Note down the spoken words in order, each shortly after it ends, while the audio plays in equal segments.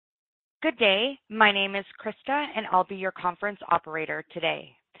Good day. My name is Krista, and I'll be your conference operator today.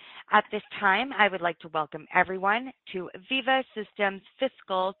 At this time, I would like to welcome everyone to Veeva Systems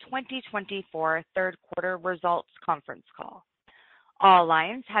Fiscal 2024 Third Quarter Results Conference Call. All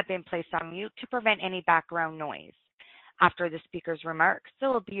lines have been placed on mute to prevent any background noise. After the speaker's remarks,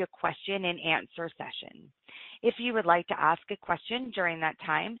 there will be a question and answer session. If you would like to ask a question during that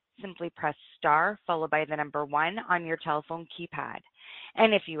time, simply press star followed by the number 1 on your telephone keypad.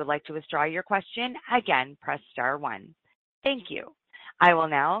 And if you would like to withdraw your question, again, press star 1. Thank you. I will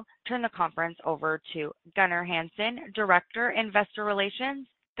now turn the conference over to Gunnar Hansen, Director, Investor Relations.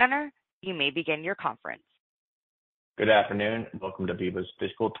 Gunnar, you may begin your conference. Good afternoon, and welcome to Veeva's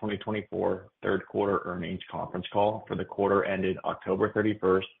Fiscal 2024 Third Quarter Earnings Conference Call for the quarter ended October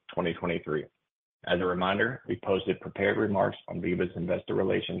 31st, 2023. As a reminder, we posted prepared remarks on Veeva's Investor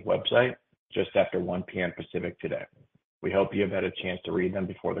Relations website just after 1 p.m. Pacific today. We hope you have had a chance to read them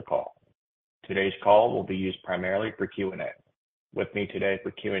before the call. Today's call will be used primarily for Q&A. With me today for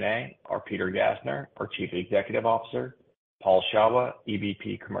Q&A are Peter Gassner, our Chief Executive Officer, Paul Shawah,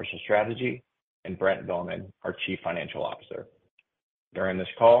 EVP Commercial Strategy, and Brent Bowman, our Chief Financial Officer. During this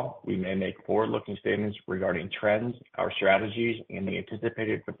call, we may make forward-looking statements regarding trends, our strategies, and the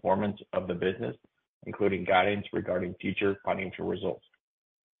anticipated performance of the business, including guidance regarding future financial results.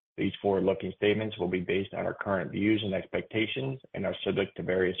 These forward-looking statements will be based on our current views and expectations and are subject to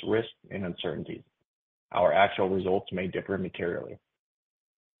various risks and uncertainties. Our actual results may differ materially.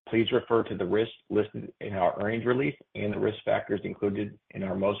 Please refer to the risks listed in our earnings release and the risk factors included in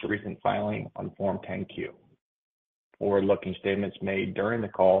our most recent filing on Form 10-Q. Forward-looking statements made during the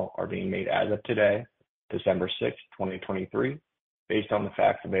call are being made as of today, December 6, 2023, based on the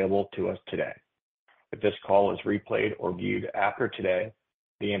facts available to us today. If this call is replayed or viewed after today,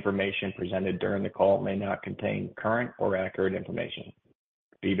 the information presented during the call may not contain current or accurate information.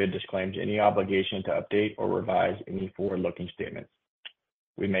 Veeva disclaims any obligation to update or revise any forward-looking statements.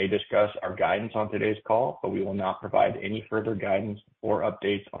 We may discuss our guidance on today's call, but we will not provide any further guidance or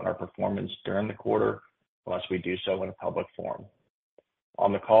updates on our performance during the quarter unless we do so in a public forum.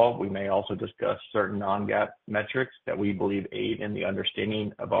 On the call, we may also discuss certain non-GAAP metrics that we believe aid in the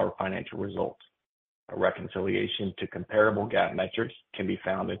understanding of our financial results. A reconciliation to comparable GAAP metrics can be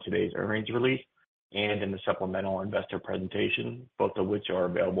found in today's earnings release and in the supplemental investor presentation, both of which are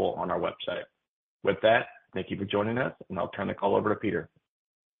available on our website. With that, thank you for joining us, and I'll turn the call over to Peter.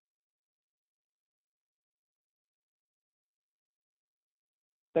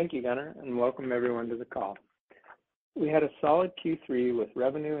 Thank you, Gunnar, and welcome everyone to the call. We had a solid Q3 with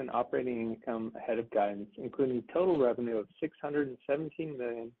revenue and operating income ahead of guidance, including total revenue of $617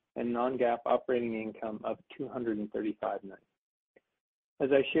 million and non-GAAP operating income of $235 million. As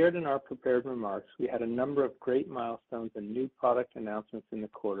I shared in our prepared remarks, we had a number of great milestones and new product announcements in the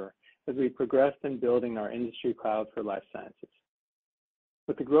quarter as we progressed in building our industry cloud for life sciences.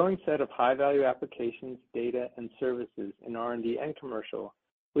 With the growing set of high-value applications, data, and services in R&D and commercial,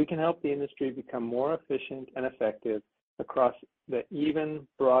 we can help the industry become more efficient and effective across the even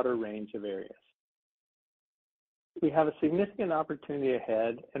broader range of areas. We have a significant opportunity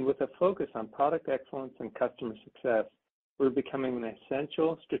ahead, and with a focus on product excellence and customer success, we're becoming an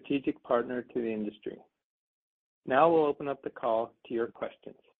essential strategic partner to the industry. Now we'll open up the call to your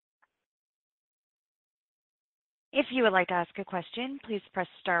questions. If you would like to ask a question, please press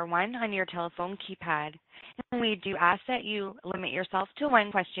star 1 on your telephone keypad. And we do ask that you limit yourself to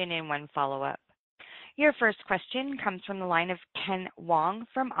 1 question and 1 follow-up. Your first question comes from the line of Ken Wong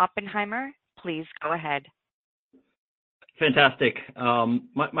from Oppenheimer. Please go ahead. Fantastic.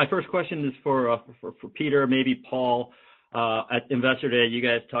 My first question is for Peter, maybe Paul. At Investor Day, you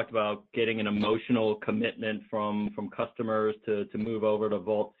guys talked about getting an emotional commitment from customers to move over to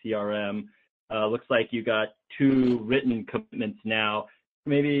Vault CRM. Looks like you got 2 written commitments now.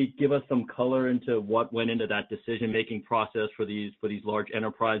 Maybe give us some color into what went into that decision-making process for these large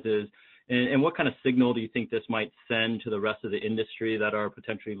enterprises, and what kind of signal do you think this might send to the rest of the industry that are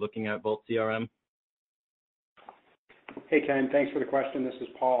potentially looking at Vault CRM? Hey, Ken, thanks for the question. This is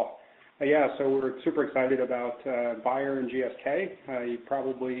Paul. So we're super excited about Bayer and GSK. You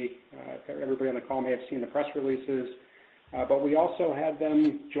probably, everybody on the call may have seen the press releases, but we also had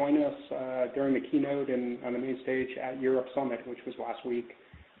them join us during the keynote and on the main stage at Europe Summit, which was last week.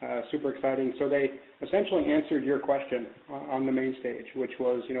 Super exciting. So they essentially answered your question on the main stage, which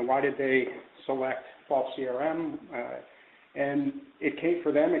was, why did they select Vault CRM? And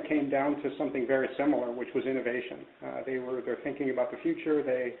for them, it came down to something very similar, which was innovation. They're thinking about the future.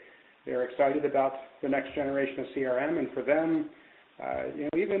 They're excited about the next generation of CRM, and for them,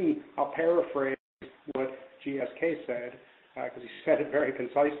 even I'll paraphrase what GSK said. because he said it very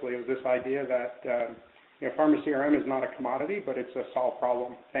concisely. It was this idea that pharma CRM is not a commodity, but it's a solved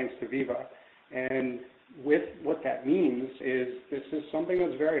problem thanks to Veeva. And with what that means is this is something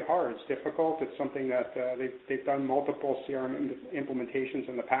that's very hard. It's difficult. It's something that they've done multiple CRM implementations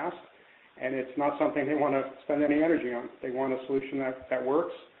in the past, and it's not something they want to spend any energy on. They want a solution that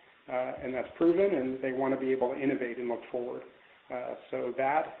works and that's proven, and they want to be able to innovate and look forward. So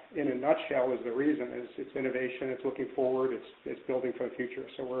that, in a nutshell, is the reason. It's innovation. It's looking forward. It's building for the future.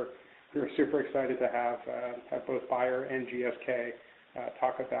 So we're super excited to have both Bayer and GSK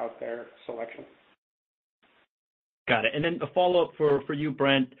talk about their selection. Got it. And then a follow-up for you,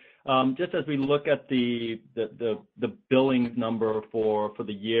 Brent. Just as we look at the billing number for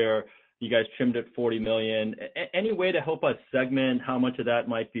the year, you guys trimmed it $40 million. Any way to help us segment how much of that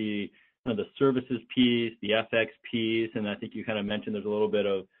might be the services piece, the FX piece, and I think you kind of mentioned there's a little bit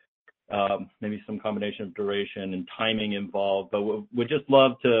of maybe some combination of duration and timing involved, but we'd just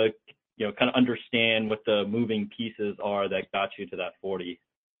love to kind of understand what the moving pieces are that got you to that 40.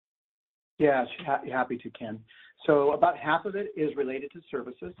 Yeah, happy to, Ken. So about half of it is related to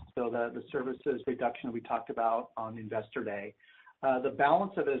services. So the services reduction we talked about on Investor Day. The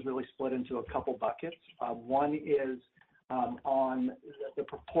balance of it is really split into a couple buckets. One is on the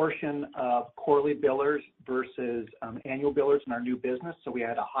proportion of quarterly billers versus annual billers in our new business. So we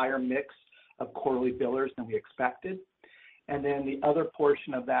had a higher mix of quarterly billers than we expected. And then the other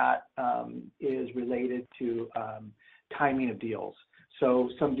portion of that is related to timing of deals. So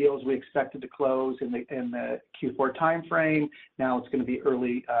some deals we expected to close in the Q4 timeframe. Now it's going to be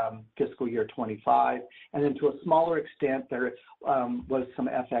early fiscal year 25. And then to a smaller extent, there was some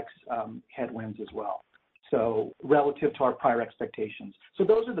FX headwinds as well. So relative to our prior expectations. So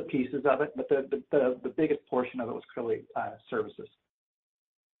those are the pieces of it, but the biggest portion of it was clearly services.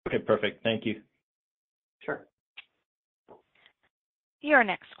 Okay, perfect. Thank you. Sure. Your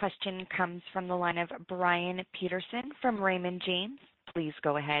next question comes from the line of Brian Peterson from Raymond James. Please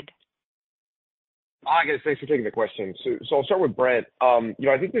go ahead. Hi, guys. Thanks for taking the question. So I'll start with Brent. I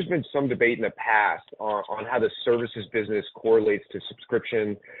think there's been some debate in the past on how the services business correlates to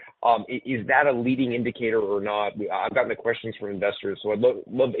subscription. Is that a leading indicator or not? I've gotten the questions from investors, so I'd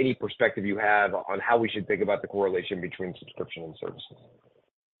love any perspective you have on how we should think about the correlation between subscription and services.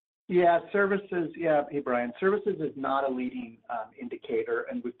 Yeah, services. Yeah, hey, Brian. Services is not a leading indicator,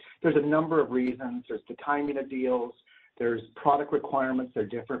 and there's a number of reasons. There's the timing of deals. There's product requirements. They're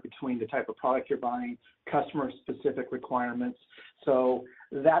different between the type of product you're buying, customer-specific requirements. So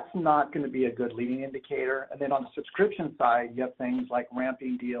that's not going to be a good leading indicator. And then on the subscription side, you have things like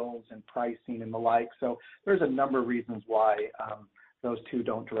ramping deals and pricing and the like. So there's a number of reasons why those two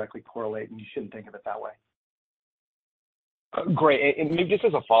don't directly correlate, and you shouldn't think of it that way. Great. And maybe just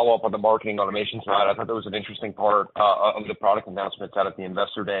as a follow-up on the marketing automation side, I thought that was an interesting part of the product announcements out at the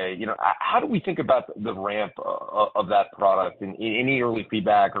Investor Day. How do we think about the ramp of that product and any early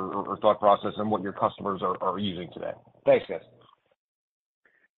feedback or thought process on what your customers are using today? Thanks, guys.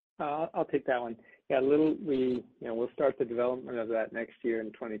 I'll take that one. Yeah, we'll start the development of that next year in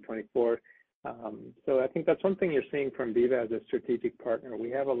 2024. So I think that's one thing you're seeing from Veeva as a strategic partner. We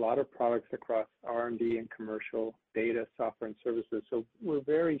have a lot of products across R&D and commercial, data, software, and services. So we're a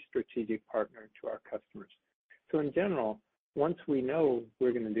very strategic partner to our customers. So in general, once we know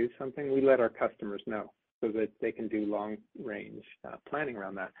we're going to do something, we let our customers know so that they can do long-range planning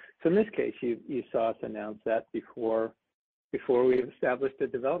around that. So in this case, you saw us announce that before we established a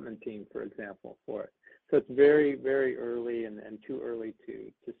development team, for example, for it. So it's very, very early and too early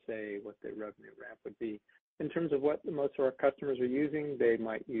to say what the revenue ramp would be. In terms of what most of our customers are using, they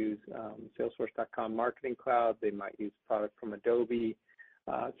might use Salesforce.com Marketing Cloud. They might use product from Adobe.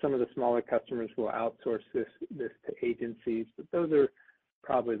 Some of the smaller customers will outsource this to agencies, but those are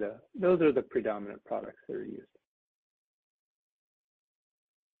the predominant products that are used.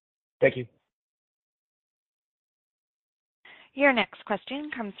 Thank you. Your next question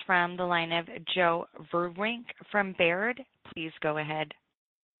comes from the line of Joe Vruwink from Baird. Please go ahead.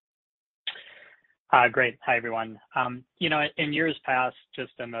 Great. Hi, everyone. In years past,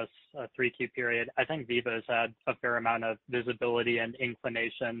 just in this 3Q period, I think Veeva has had a fair amount of visibility and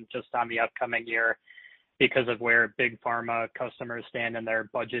inclination just on the upcoming year because of where big pharma customers stand in their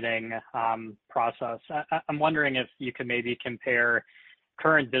budgeting process. I'm wondering if you could maybe compare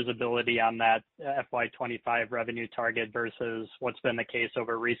current visibility on that FY25 revenue target versus what's been the case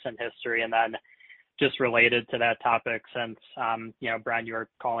over recent history. And then just related to that topic, since, Brian, you were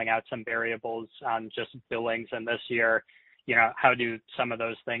calling out some variables on just billings in this year, how do some of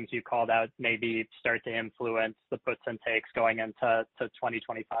those things you called out maybe start to influence the puts and takes going into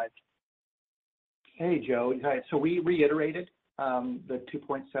 2025? Hey, Joe. Hi. So we reiterated the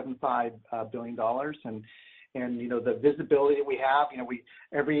 $2.75 billion, and the visibility that we have.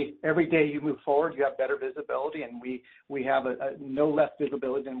 Every day you move forward, you have better visibility, and we have no less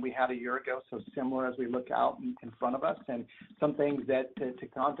visibility than we had a year ago. So similar as we look out in front of us, and some things that to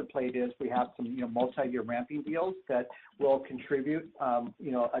contemplate is we have some multi-year ramping deals that will contribute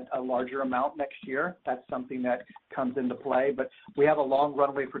a larger amount next year. That's something that comes into play, but we have a long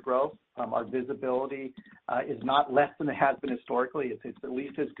runway for growth. Our visibility is not less than it has been historically. It's at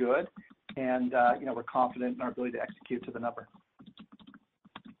least as good, and we're confident in our ability to execute to the number.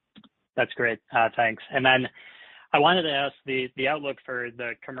 That's great. Thanks. And then I wanted to ask the outlook for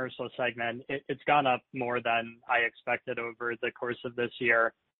the commercial segment. It's gone up more than I expected over the course of this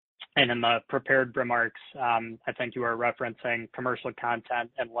year. And in the prepared remarks, I think you were referencing commercial content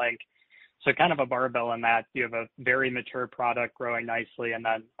and Link. So kind of a barbell in that you have a very mature product growing nicely, and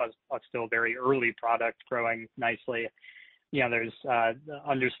then a still very early product growing nicely. There's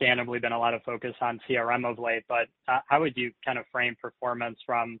understandably been a lot of focus on CRM of late, but how would you kind of frame performance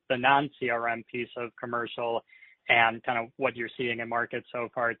from the non-CRM piece of commercial and kind of what you're seeing in market so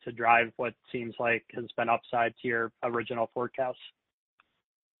far to drive what seems like has been upside to your original forecast?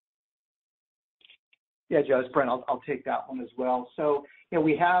 Yeah, Joe, it's Brent. I'll take that one as well. So,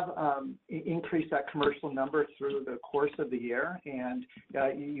 we have increased that commercial number through the course of the year, and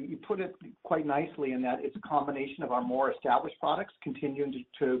you put it quite nicely in that it's a combination of our more established products continuing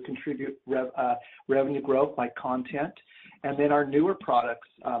to contribute revenue growth like content, and then our newer products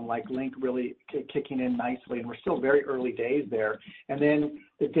like Link really kicking in nicely, and we're still very early days there. And then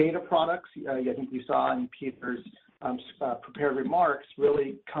the data products, I think you saw in Peter's prepared remarks,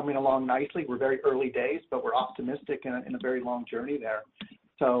 really coming along nicely. We're very early days, but we're optimistic in a very long journey there.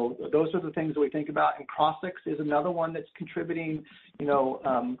 So those are the things that we think about. And Crossix is another one that's contributing,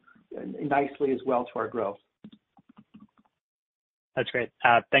 nicely as well to our growth. That's great.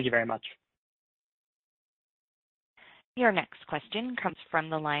 Thank you very much. Your next question comes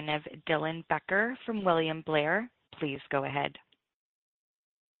from the line of Dylan Becker from William Blair. Please go ahead.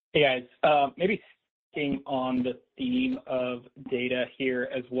 Hey, guys. Maybe on the theme of data here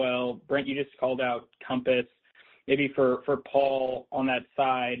as well. Brent, you just called out Compass. Maybe for Paul on that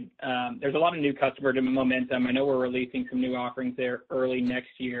side, there's a lot of new customer momentum. I know we're releasing some new offerings there early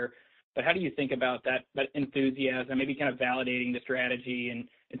next year, but how do you think about that enthusiasm, maybe kind of validating the strategy and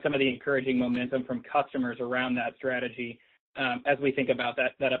some of the encouraging momentum from customers around that strategy as we think about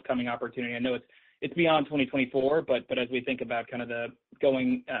that upcoming opportunity? I know it's beyond 2024, but as we think about kind of the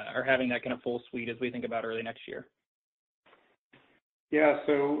going or having that kind of full suite as we think about early next year. Yeah,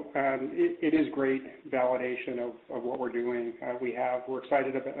 so it is great validation of what we're doing. We're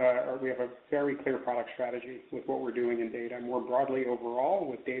excited about, we have a very clear product strategy with what we're doing in data. More broadly overall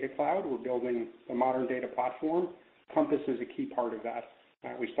with Data Cloud, we're building a modern data platform. Compass is a key part of that.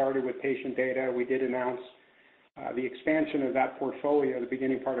 We started with patient data. We did announce the expansion of that portfolio at the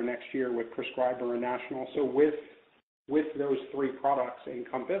beginning part of next year with Prescriber and National. So with those three products in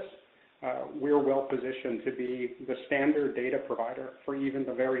Compass, we're well positioned to be the standard data provider for even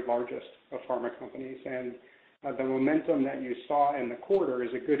the very largest of pharma companies. And the momentum that you saw in the quarter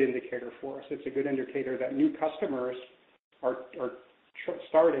is a good indicator for us. It's a good indicator that new customers are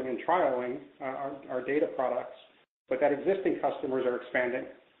starting and trialing our data products, but that existing customers are expanding,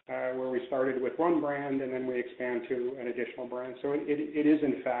 where we started with one brand and then we expand to an additional brand. So it is,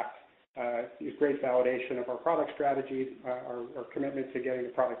 in fact, a great validation of our product strategy, our commitment to getting the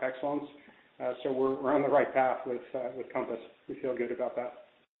product excellence. So we're on the right path with Compass. We feel good about that.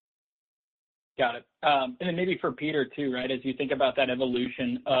 Got it. And then maybe for Peter too, right? As you think about that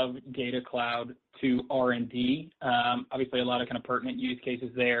evolution of Data Cloud to R&D, obviously a lot of kind of pertinent use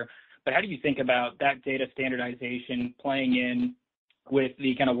cases there. But how do you think about that data standardization playing in with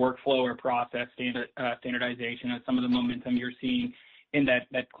the kind of workflow or process standardization and some of the momentum you're seeing in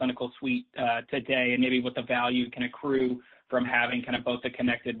that clinical suite today, and maybe what the value can accrue from having kind of both the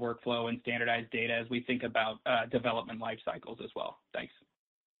connected workflow and standardized data as we think about development life cycles as well? Thanks.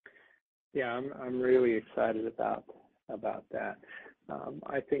 Yeah, I'm really excited about that.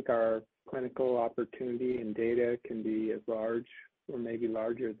 I think our clinical opportunity in data can be as large or maybe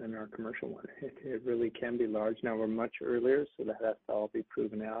larger than our commercial one. It really can be large. Now we're much earlier, so that has to all be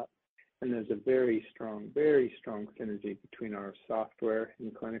proven out. And there's a very strong synergy between our software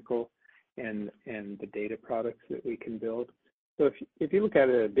and clinical and the data products that we can build. So if you look at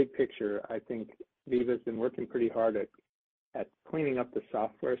it at a big picture, I think Veeva's been working pretty hard at cleaning up the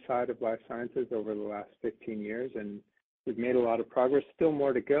software side of life sciences over the last 15 years, and we've made a lot of progress. Still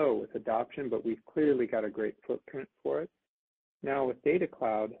more to go with adoption, but we've clearly got a great footprint for it. Now with Data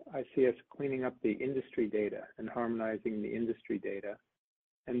Cloud, I see us cleaning up the industry data and harmonizing the industry data.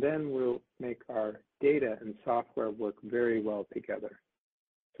 And then we'll make our data and software work very well together.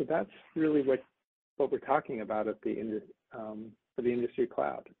 So that's really what we're talking about at for the industry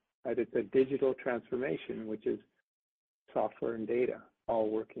cloud. Right? It's a digital transformation, which is software and data all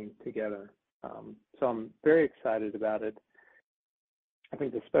working together. So I'm very excited about it. I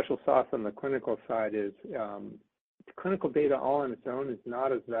think the special sauce on the clinical side is clinical data all on its own is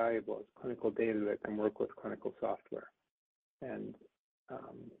not as valuable as clinical data that can work with clinical software. And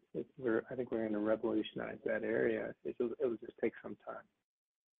I think we're going to revolutionize that area. It'll just take some time.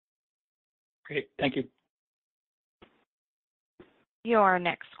 Great. Thank you. Your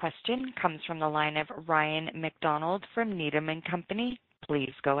next question comes from the line of Ryan McDonald from Needham & Company.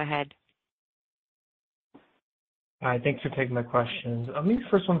 Please go ahead. Hi, thanks for taking my questions. Maybe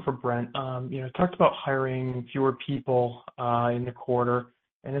first one for Brent. Talked about hiring fewer people in the quarter.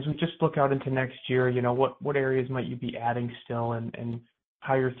 And as we just look out into next year, what areas might you be adding still and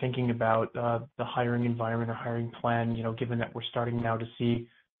how you're thinking about the hiring environment or hiring plan, given that we're starting now to see,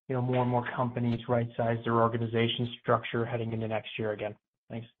 more and more companies right-size their organization structure heading into next year again.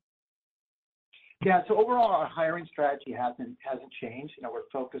 Thanks. Yeah, so overall, our hiring strategy hasn't changed. We're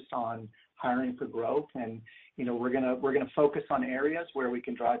focused on hiring for growth, and we're gonna focus on areas where we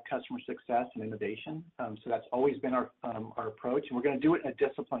can drive customer success and innovation. So that's always been our approach, and we're gonna do it in a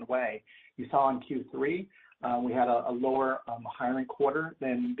disciplined way. You saw in Q3, we had a lower hiring quarter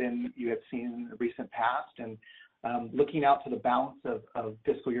than you have seen in the recent past, and looking out to the balance of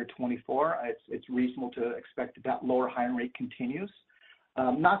fiscal year 24, it's reasonable to expect that lower hiring rate continues.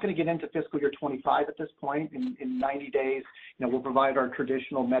 Not going to get into fiscal year 25 at this point. In 90 days, we'll provide our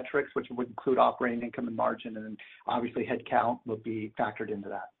traditional metrics, which would include operating income and margin, and obviously headcount will be factored into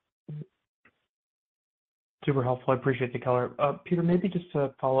that. Super helpful. I appreciate the color. Peter, maybe just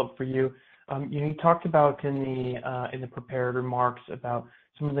to follow up for you. You talked about in the prepared remarks about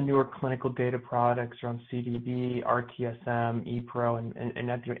some of the newer clinical data products around CDB, RTSM, ePro,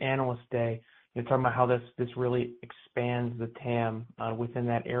 and at your analyst day, you're talking about how this really expands the TAM within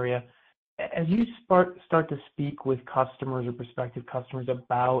that area. As you start to speak with customers or prospective customers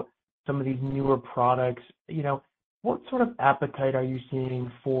about some of these newer products, what sort of appetite are you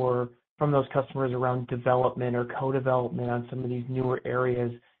seeing from those customers around development or co-development on some of these newer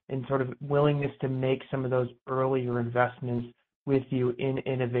areas and sort of willingness to make some of those earlier investments with you in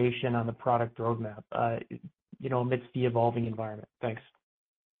innovation on the product roadmap, amidst the evolving environment? Thanks.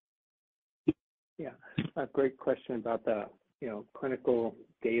 Yeah, a great question about the, clinical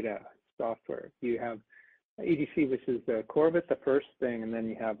data software. You have EDC, which is the core of it, the first thing, and then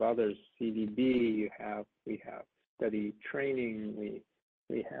you have others, CDB, we have study training,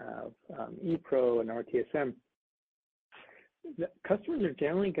 we have ePro and RTSM. The customers are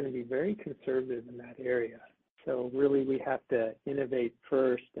generally going to be very conservative in that area. So really we have to innovate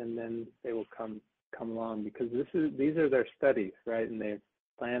first and then they will come along because these are their studies, right? And they've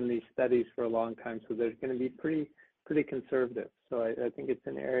planned these studies for a long time, so they're going to be pretty conservative. So I think it's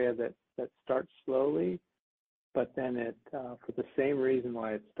an area that starts slowly, but then it for the same reason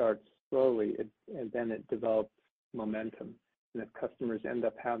why it starts slowly, and then it develops momentum. And if customers end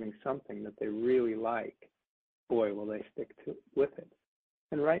up having something that they really like, boy, will they stick with it.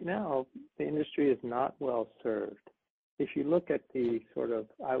 And right now, the industry is not well served. If you look at the sort of,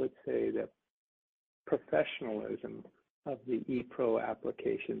 I would say, the professionalism of the ePro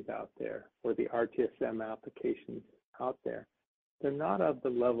applications out there or the RTSM applications out there, they're not of the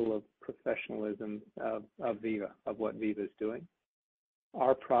level of professionalism of Veeva, of what Veeva is doing.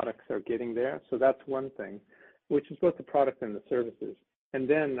 Our products are getting there, so that's one thing, which is both the product and the services. And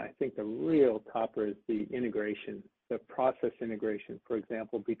then I think the real topper is the integration, the process integration, for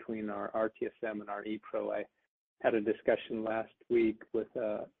example, between our RTSM and our ePro. I had a discussion last week with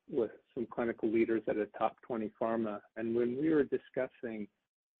some clinical leaders at a top 20 pharma, and when we were discussing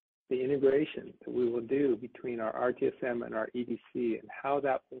the integration that we will do between our RTSM and our EDC and how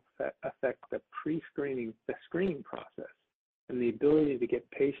that will affect the pre-screening, the screening process, and the ability to get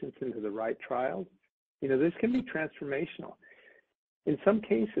patients into the right trials, this can be transformational. In some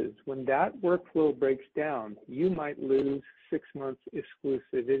cases, when that workflow breaks down, you might lose 6 months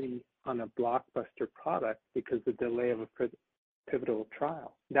exclusivity on a blockbuster product because of the delay of a pivotal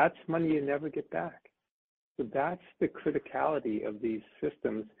trial. That's money you never get back. So that's the criticality of these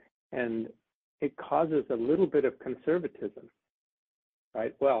systems, and it causes a little bit of conservatism,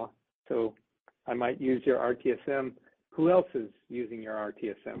 right? Well, so I might use your RTSM. Who else is using your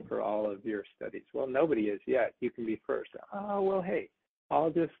RTSM for all of your studies? Well, nobody is yet. You can be first. Oh, well, hey, I'll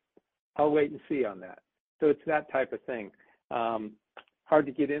wait and see on that. So it's that type of thing. Hard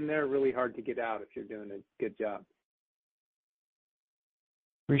to get in there, really hard to get out if you're doing a good job.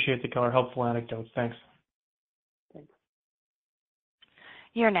 Appreciate the color. Helpful anecdotes. Thanks. Thanks.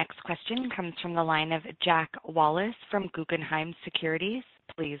 Your next question comes from the line of Jack Wallace from Guggenheim Securities.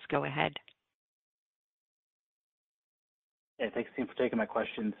 Please go ahead. Hey, thanks, team, for taking my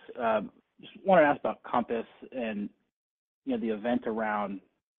questions. Just wanted to ask about Compass and, the event around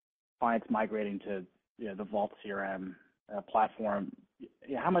clients migrating to, the Vault CRM platform.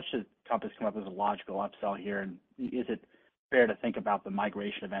 How much does Compass come up as a logical upsell here? And is it fair to think about the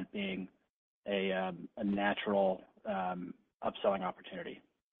migration event being a natural upselling opportunity?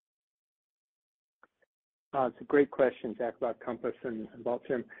 It's a great question, Jack, about Compass and Vault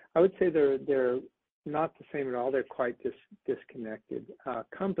CRM. I would say they're not the same at all. They're quite disconnected.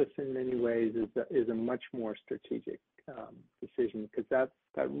 Compass, in many ways, is a much more strategic decision because that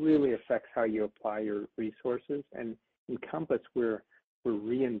really affects how you apply your resources. And in Compass, we're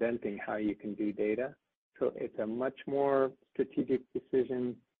reinventing how you can do data. So it's a much more strategic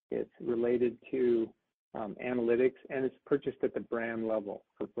decision. It's related to analytics, and it's purchased at the brand level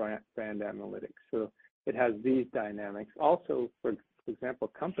for brand analytics. So it has these dynamics. Also, for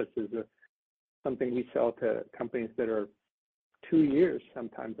example, Compass is something we sell to companies that are 2 years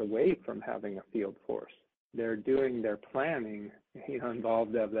sometimes away from having a field force. They're doing their planning,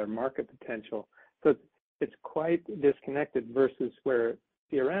 involved of their market potential. So it's quite disconnected versus where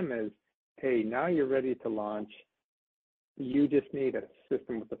CRM is, hey, now you're ready to launch. You just need a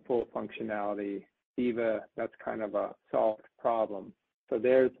system with the full functionality. Veeva, that's kind of a solved problem. So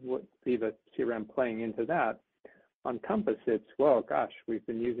there's what Veeva CRM playing into that. On Compass, it's, well, gosh, we've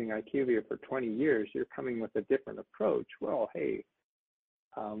been using IQVIA for 20 years. You're coming with a different approach. Well, hey.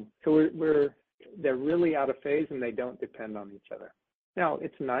 So they're really out of phase and they don't depend on each other. Now,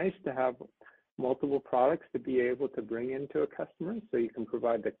 it's nice to have multiple products to be able to bring into a customer so you can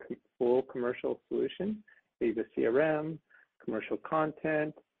provide the full commercial solution, Veeva CRM, commercial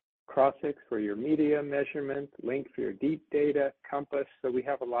content, Crossix for your media measurement, Link for your deep data, Compass. So we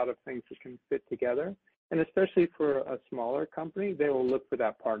have a lot of things that can fit together. And especially for a smaller company, they will look for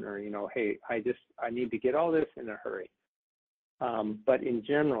that partner, hey, I need to get all this in a hurry. But in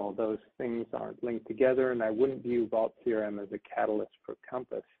general, those things aren't linked together, and I wouldn't view Vault CRM as a catalyst for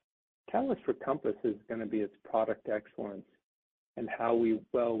Compass. Catalyst for Compass is going to be its product excellence and how we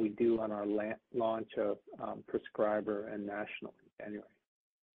do on our launch of Prescriber and National in January.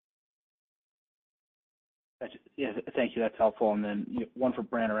 Yeah, thank you. That's helpful. And then one for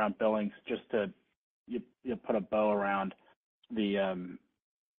Brent around billings, just to you put a bow around the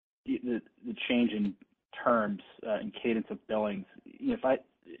change in terms and cadence of billings.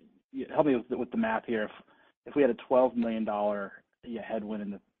 Help me with the math here. If we had a $12 million headwind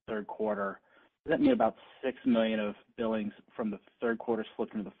in the third quarter, does that mean about $6 million of billings from the third quarter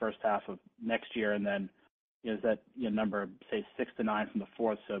slipped into the first half of next year? And then is that number, say, 6 to 9 from the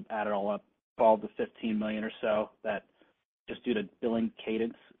fourth, so add it all up, 12 to 15 million or so that just due to billing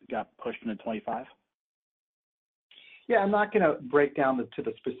cadence got pushed into 25? Yeah, I'm not going to break down to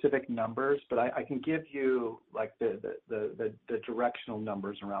the specific numbers, but I can give you like the directional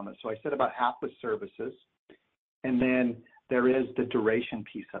numbers around this. So I said about half was services, and then there is the duration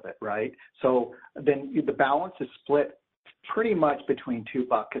piece of it, right? So then the balance is split pretty much between two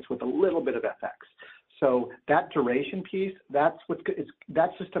buckets with a little bit of FX. So that duration piece, that's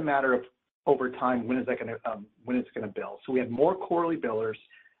just a matter of over time when it's going to bill. So we had more quarterly billers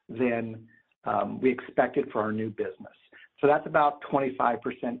than we expected for our new business. So that's about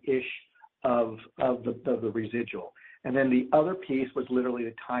 25%-ish of the residual. And then the other piece was literally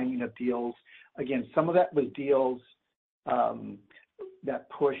the timing of deals. Again, some of that was deals that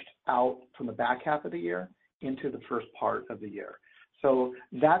pushed out from the back half of the year into the first part of the year. So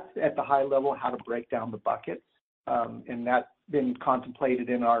that's at the high level how to break down the buckets, and that's been contemplated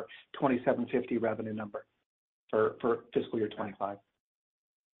in our 2750 revenue number for fiscal year 25.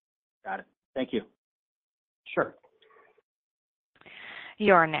 Got it. Thank you. Sure.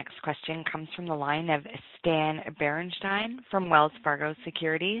 Your next question comes from the line of Stan Berenshteyn from Wells Fargo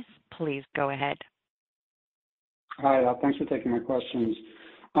Securities. Please go ahead. Hi, thanks for taking my questions.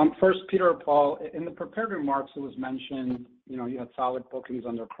 First, Peter or Paul, in the prepared remarks, it was mentioned, you had solid bookings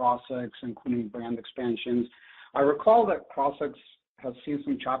under Crossix, including brand expansions. I recall that Crossix has seen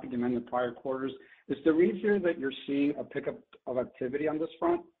some choppy demand in prior quarters. Is the read here that you're seeing a pickup of activity on this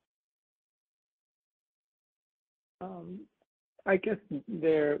front? I guess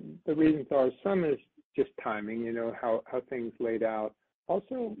the reasons are some is just timing, how things laid out.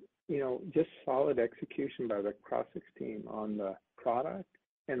 Also, just solid execution by the Crossix team on the product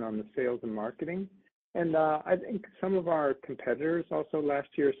and on the sales and marketing. And I think some of our competitors also last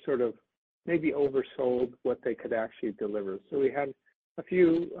year sort of maybe oversold what they could actually deliver. So we had a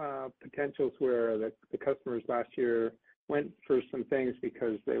few potentials where the customers last year went for some things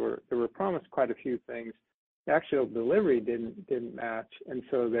because they were promised quite a few things. The actual delivery didn't match, and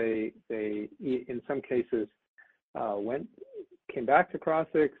so they in some cases came back to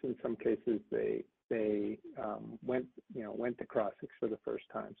Crossix. In some cases they went to Crossix for the first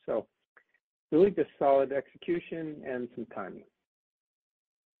time. So really just solid execution and some timing.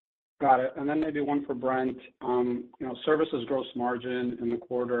 Got it. And then maybe one for Brent. Services gross margin in the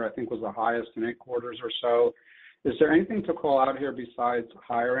quarter, I think, was the highest in 8 quarters or so. Is there anything to call out here besides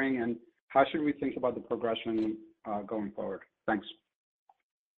hiring, and how should we think about the progression going forward? Thanks.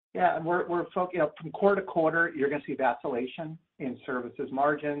 Yeah, we're focused, from quarter to quarter, you're going to see vacillation in services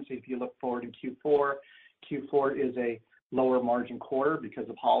margins. If you look forward in Q4 is a lower margin quarter because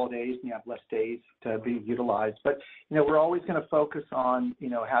of holidays and you have less days to be utilized. But, we're always going to focus on,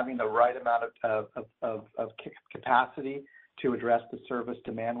 having the right amount of capacity to address the service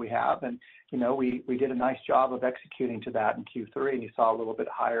demand we have. And, we did a nice job of executing to that in Q3, and you saw a little bit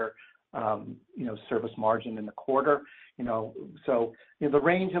higher, service margin in the quarter. So the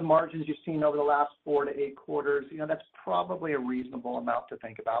range of margins you've seen over the last 4 to 8 quarters, that's probably a reasonable amount to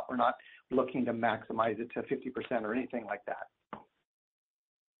think about. We're not looking to maximize it to 50% or anything like that.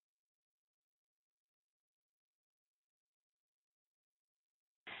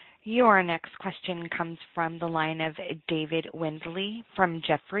 Your next question comes from the line of David Windley from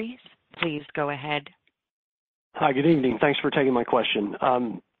Jefferies. Please go ahead. Hi, good evening. Thanks for taking my question.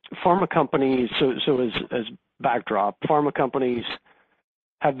 Pharma companies, so as backdrop, pharma companies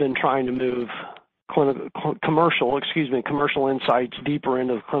have been trying to move commercial insights deeper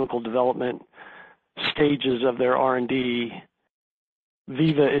into the clinical development stages of their R&D.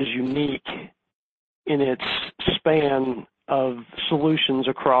 Veeva is unique in its span of solutions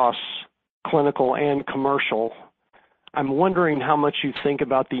across clinical and commercial. I'm wondering how much you think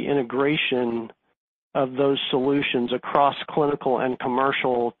about the integration of those solutions across clinical and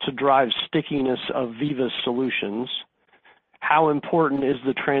commercial to drive stickiness of Veeva's solutions. How important is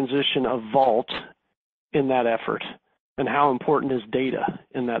the transition of Vault in that effort? And how important is data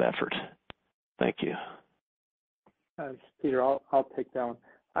in that effort? Thank you. Peter, I'll take that one.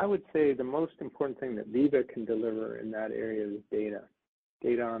 I would say the most important thing that Veeva can deliver in that area is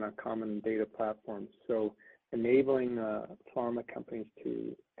data on a common data platform. So enabling pharma companies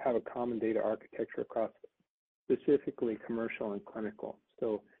to have a common data architecture across specifically commercial and clinical.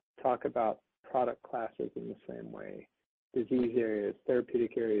 So talk about product classes in the same way, disease areas,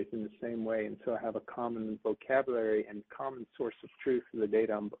 therapeutic areas in the same way, and so have a common vocabulary and common source of truth for the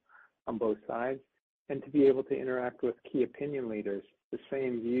data on both sides, and to be able to interact with key opinion leaders, the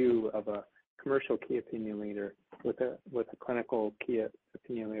same view of a commercial key opinion leader with a clinical key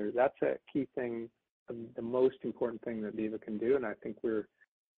opinion leader. That's a key thing, the most important thing that Veeva can do, and I think we're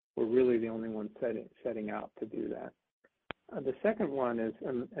really the only ones setting out to do that. The second one is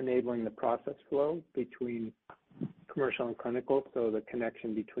enabling the process flow between commercial and clinical, so the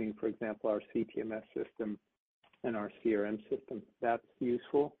connection between, for example, our CTMS system and our CRM system. That's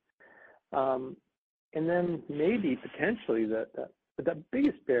useful. And then maybe potentially the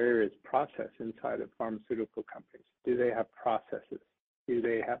biggest barrier is process inside of pharmaceutical companies. Do they have processes? Do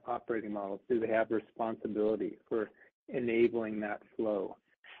they have operating models? Do they have responsibility for enabling that flow?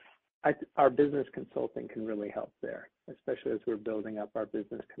 Our business consulting can really help there, especially as we're building up our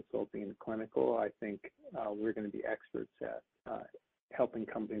business consulting in clinical. I think we're going to be experts at helping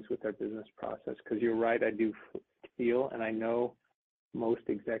companies with their business process, because you're right, I do feel, and I know most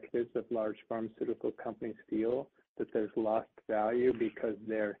executives of large pharmaceutical companies feel that there's lost value because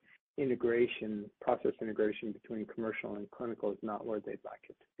their process integration between commercial and clinical is not where they'd like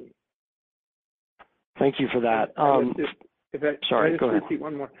it to be. Thank you for that. Sorry, go ahead. Repeat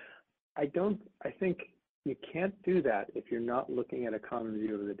one more. I think you can't do that if you're not looking at a common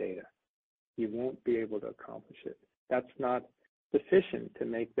view of the data. You won't be able to accomplish it. That's not sufficient to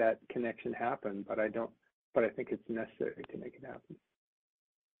make that connection happen, but I think it's necessary to make it happen.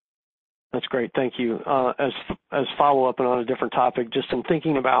 That's great. Thank you. As follow-up and on a different topic, just in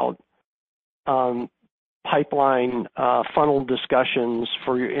thinking about pipeline funnel discussions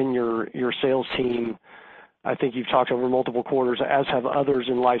in your sales team, I think you've talked over multiple quarters, as have others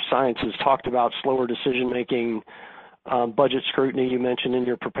in life sciences, talked about slower decision-making, budget scrutiny. You mentioned in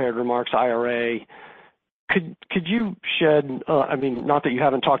your prepared remarks, IRA. Could you shed, not that you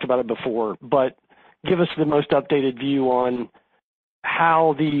haven't talked about it before, but give us the most updated view on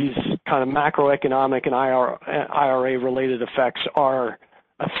how these kind of macroeconomic and IRA-related effects are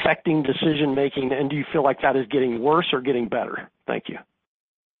affecting decision-making, and do you feel like that is getting worse or getting better? Thank you.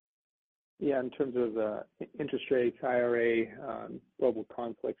 Yeah, in terms of interest rates, IRA, global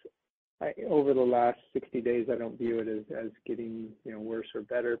conflicts, over the last 60 days, I don't view it as getting worse or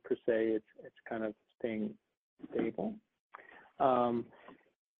better per se. It's kind of staying stable.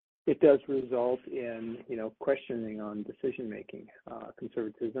 It does result in questioning on decision making,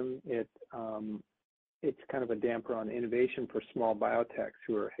 conservatism. It's kind of a damper on innovation for small biotechs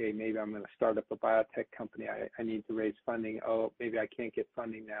who are, hey, maybe I'm going to start up a biotech company. I need to raise funding. Oh, maybe I can't get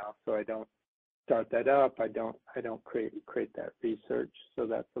funding now, so I don't start that up. I don't create that research. So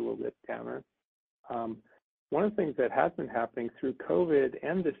that's a little bit downer. One of the things that has been happening through COVID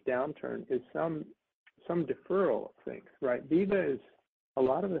and this downturn is some deferral of things, right? Veeva is, a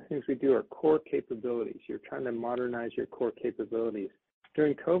lot of the things we do are core capabilities. You're trying to modernize your core capabilities.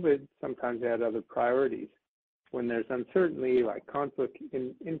 During COVID, sometimes they had other priorities. When there's uncertainty, like conflict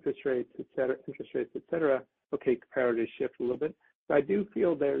in interest rates, et cetera, okay, priorities shift a little bit. But I do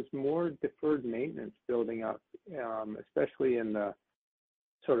feel there's more deferred maintenance building up, especially in the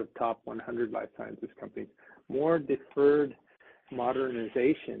sort of top 100 life sciences companies, more deferred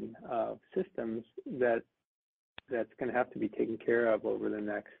modernization of systems that's going to have to be taken care of over the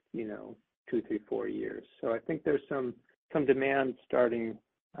next, 2, 3, 4 years. So I think there's some demand starting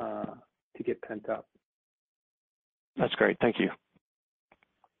to get pent up. That's great. Thank you.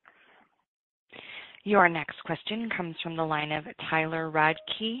 Your next question comes from the line of Tyler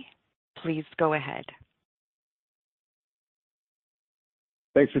Radke. Please go ahead.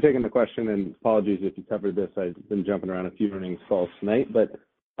 Thanks for taking the question, and apologies if you covered this. I've been jumping around a few earnings calls tonight, but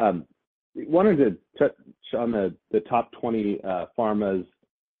wanted to touch on the top 20 pharmas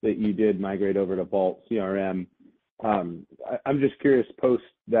that you did migrate over to Vault CRM. I'm just curious, post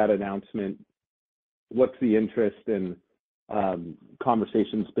that announcement, what's the interest in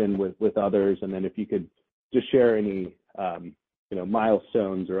conversations been with others? And then if you could just share any,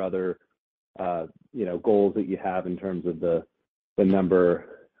 milestones or other, goals that you have in terms of the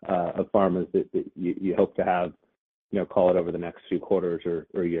number of pharmas that you hope to have, call it over the next few quarters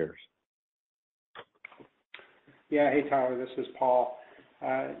or years. Yeah. Hey, Tyler, this is Paul.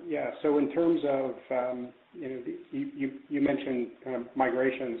 So in terms of, you mentioned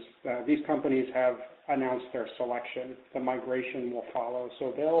migrations. These companies have announced their selection. The migration will follow.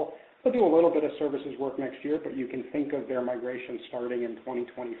 So they'll do a little bit of services work next year, but you can think of their migration starting in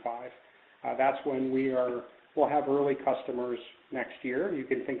 2025. That's when we'll have early customers next year. You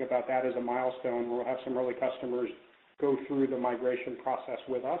can think about that as a milestone. We'll have some early customers go through the migration process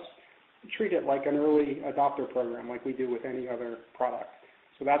with us. Treat it like an early adopter program, like we do with any other product.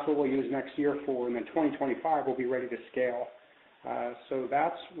 So that's what we'll use next year for, and then 2025 we'll be ready to scale. So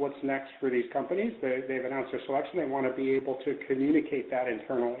that's what's next for these companies. They've announced their selection. They want to be able to communicate that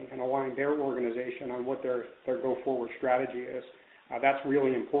internally and align their organization on what their go-forward strategy is. That's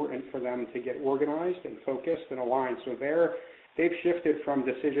really important for them to get organized and focused and aligned. So they've shifted from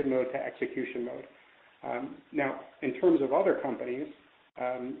decision mode to execution mode. Now, in terms of other companies,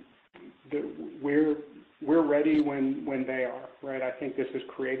 we're ready when they are, right? I think this has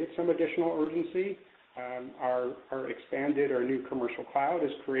created some additional urgency. Our expanded, our new commercial cloud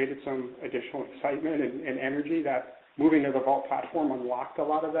has created some additional excitement and energy that moving to the Vault platform unlocked a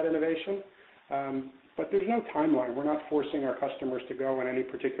lot of that innovation. But there's no timeline. We're not forcing our customers to go in any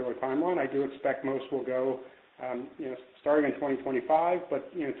particular timeline. I do expect most will go, starting in 2025,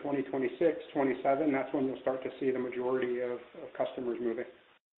 but 2026, 27, that's when you'll start to see the majority of customers moving.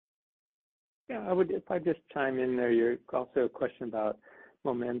 Yeah, if I just chime in there, you're also a question about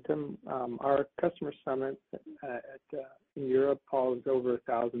momentum. Our customer summit in Europe, Paul, is over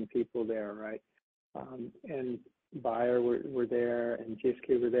 1,000 people there, right? And Bayer were there, and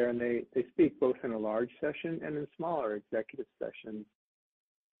GSK were there, and they speak both in a large session and in smaller executive sessions.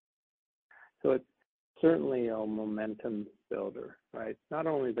 So it's certainly a momentum builder, right? Not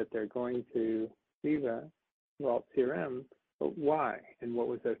only that they're going to Veeva, Vault CRM, but why and what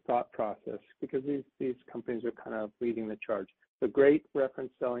was their thought process? Because these companies are kind of leading the charge. So great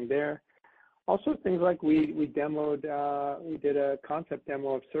reference selling there. Also things like we demoed, we did a concept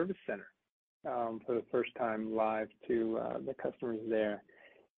demo of Service Center for the first time live to the customers there,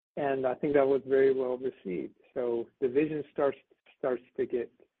 and I think that was very well received. So the vision starts to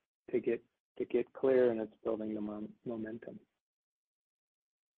get clear, and it's building the momentum.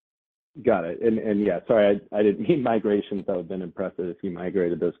 Got it. And yeah, sorry, I didn't mean migrations. That would have been impressive if you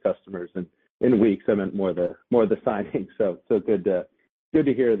migrated those customers in weeks. I meant more the signing. So good to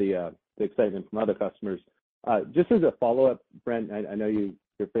hear the excitement from other customers. Just as a follow-up, Brent, I know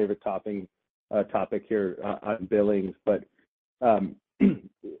your favorite topic here on billings, but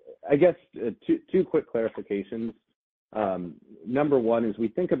I guess two quick clarifications. Number one is we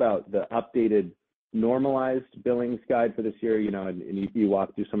think about the updated normalized billings guide for this year, and you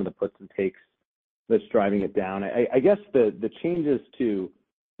walk through some of the puts and takes that's driving it down. I guess the changes to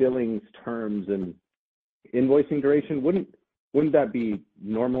billings terms and invoicing duration, wouldn't that be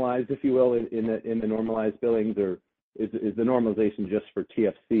normalized, if you will, in the normalized billings, or is the normalization just for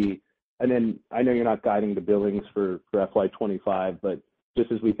TFC? And then I know you're not guiding the billings for FY25, but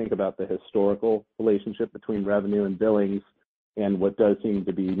just as we think about the historical relationship between revenue and billings and what does seem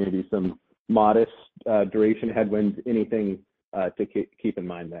to be maybe some modest duration headwinds, anything to keep in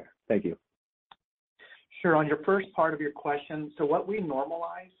mind there? Thank you. Sure. On your first part of your question, so what we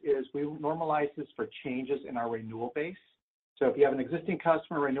normalize is we normalize this for changes in our renewal base. So if you have an existing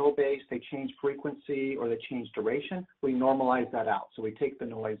customer renewal base, they change frequency or they change duration, we normalize that out. So we take the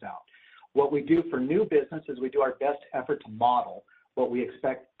noise out. What we do for new business is we do our best effort to model what we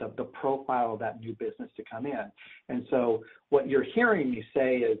expect the profile of that new business to come in. And so what you're hearing me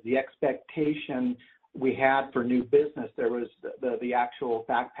say is the expectation we had for new business, there was the actual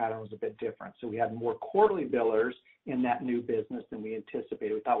fact pattern was a bit different. So we had more quarterly billers in that new business than we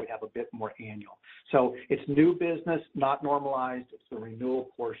anticipated. We thought we'd have a bit more annual. So it's new business, not normalized. It's the renewal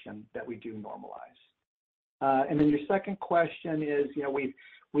portion that we do normalize. And then your second question is,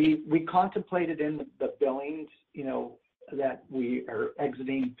 we contemplated in the billings, that we are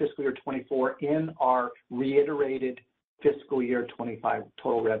exiting fiscal year 24 in our reiterated fiscal year 25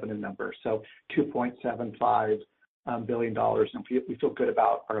 total revenue number. So $2.75 billion. And we feel good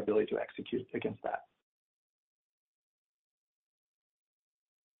about our ability to execute against that.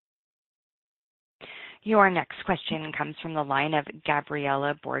 Your next question comes from the line of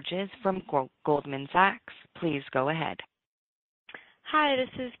Gabriela Borges from Goldman Sachs. Please go ahead. Hi, this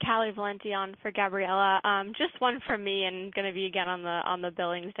is Callie Valenti on for Gabriela. Just one from me, and going to be again on the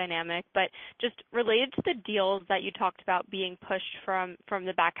billings dynamic, but just related to the deals that you talked about being pushed from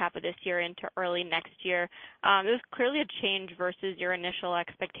the back half of this year into early next year. It was clearly a change versus your initial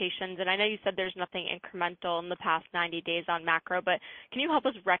expectations, and I know you said there's nothing incremental in the past 90 days on macro, but can you help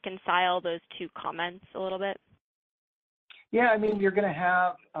us reconcile those two comments a little bit? Yeah, I mean, you're going to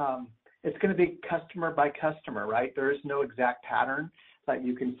have it's going to be customer by customer, right? There is no exact pattern that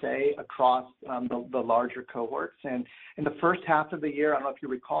you can say across the larger cohorts. And in the first half of the year, I don't know if you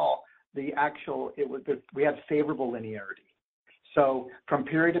recall, we had favorable linearity. So from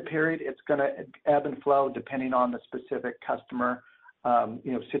period to period, it's going to ebb and flow depending on the specific customer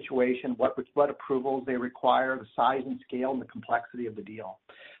situation, what approvals they require, the size and scale and the complexity of the deal.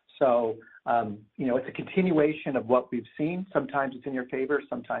 So, it's a continuation of what we've seen. Sometimes it's in your favor,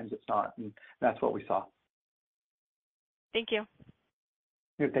 sometimes it's not. And that's what we saw. Thank you.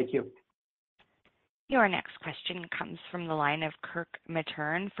 Thank you. Your next question comes from the line of Kirk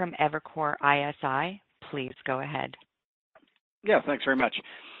Materne from Evercore ISI. Please go ahead. Yeah, thanks very much.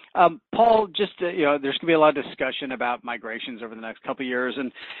 Paul, just, there's going to be a lot of discussion about migrations over the next couple of years. And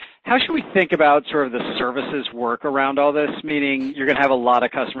how should we think about sort of the services work around all this? Meaning you're going to have a lot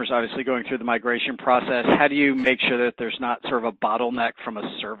of customers obviously going through the migration process. How do you make sure that there's not sort of a bottleneck from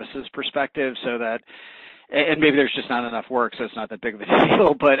a services perspective so that, and maybe there's just not enough work, so it's not that big of a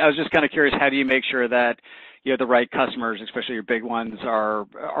deal, but I was just kind of curious, how do you make sure that the right customers, especially your big ones, are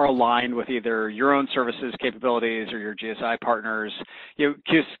aligned with either your own services capabilities or your GSI partners? Can you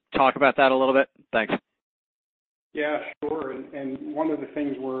just talk about that a little bit? Thanks. Yeah, sure. And one of the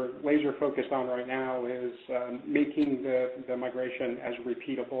things we're laser focused on right now is making the migration as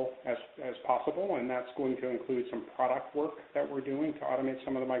repeatable as possible. And that's going to include some product work that we're doing to automate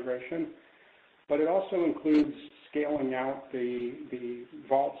some of the migration. But it also includes scaling out the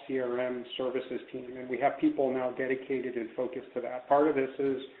Vault CRM services team. And we have people now dedicated and focused to that. Part of this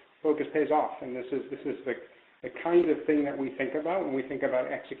is focus pays off. And this is the kind of thing that we think about when we think about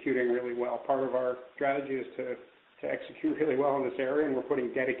executing really well. Part of our strategy is to execute really well in this area, and we're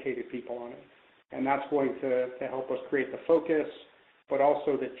putting dedicated people on it. And that's going to help us create the focus, but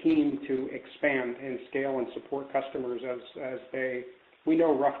also the team to expand and scale and support customers as we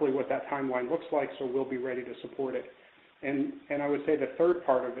know roughly what that timeline looks like, so we'll be ready to support it. And I would say the third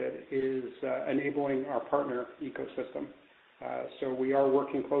part of it is enabling our partner ecosystem. So we are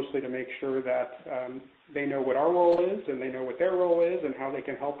working closely to make sure that they know what our role is and they know what their role is and how they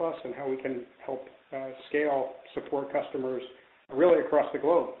can help us and how we can help scale, support customers really across the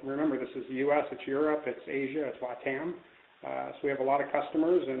globe. Remember, this is the U.S., it's Europe, it's Asia, it's LATAM. So we have a lot of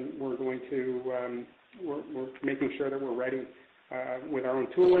customers, and we're going to we're making sure that we're ready with our own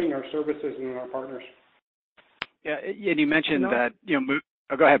tooling, our services, and our partners. Yeah, and you mentioned that,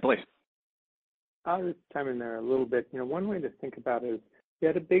 go ahead, please. I'll just chime in there a little bit. One way to think about it is we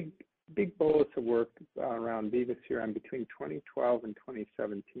had a big bolus of work around Veeva CRM between 2012 and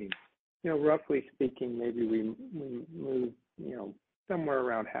 2017. Roughly speaking, maybe we moved, somewhere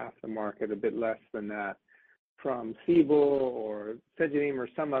around half the market, a bit less than that, from Siebel or Cegedim or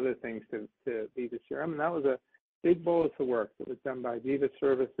some other things to Veeva CRM. And that was a big bolus of work that was done by Veeva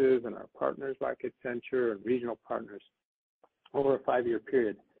Services and our partners like Accenture and regional partners over a 5-year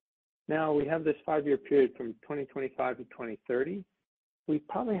period. Now we have this 5-year period from 2025 to 2030. We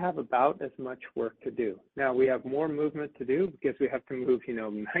probably have about as much work to do. Now we have more movement to do because we have to move,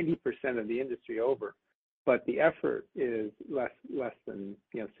 90% of the industry over, but the effort is less than,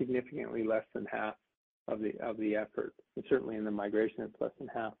 significantly less than half of the effort. And certainly in the migration, it's less than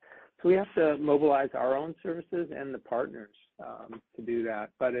half. So we have to mobilize our own services and the partners to do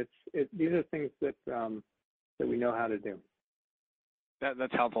that. But these are things that we know how to do.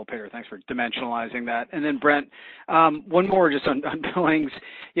 That's helpful, Peter. Thanks for dimensionalizing that. And then Brent, one more just on billings.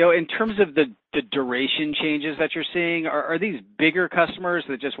 In terms of the duration changes that you're seeing, are these bigger customers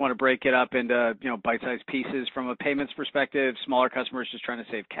that just want to break it up into bite-sized pieces from a payments perspective? Smaller customers just trying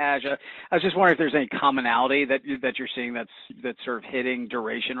to save cash? I was just wondering if there's any commonality that you're seeing that's sort of hitting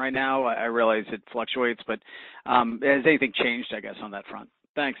duration right now. I realize it fluctuates, but has anything changed, I guess, on that front?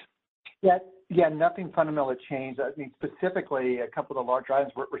 Thanks. Yeah, nothing fundamental changed. I mean, specifically, a couple of the large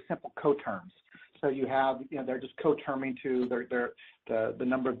items were simple co-terms. So you have, they're just co-terming to the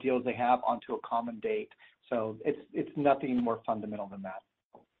number of deals they have onto a common date. So it's nothing more fundamental than that.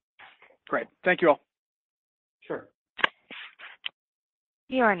 Great. Thank you all. Sure.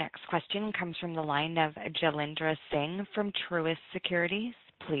 Your next question comes from the line of Jailendra Singh from Truist Securities.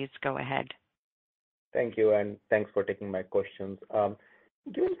 Please go ahead. Thank you, and thanks for taking my questions.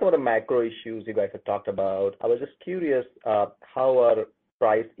 Given some of the macro issues you guys have talked about, I was just curious, how are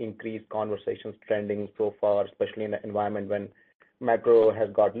price increase conversations trending so far, especially in an environment when macro has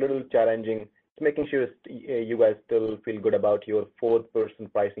got a little challenging, making sure you guys still feel good about your 4%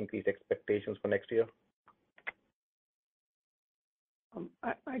 price increase expectations for next year?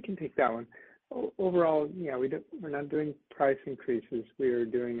 I can take that one. Overall, we're not doing price increases.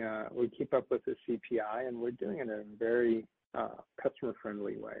 We keep up with the CPI, and we're doing it in a very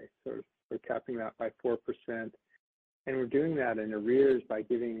customer-friendly way. So we're capping that by 4%, and we're doing that in arrears by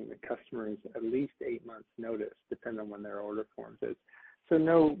giving the customers at least 8 months notice, depending on when their order forms is. So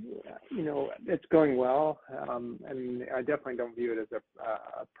no, it's going well, and I definitely don't view it as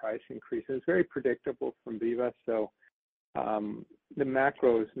a price increase. It's very predictable from Veeva, so the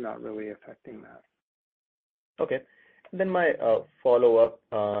macro is not really affecting that. Okay. Then my follow-up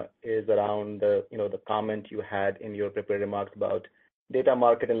is around the comment you had in your prepared remarks about data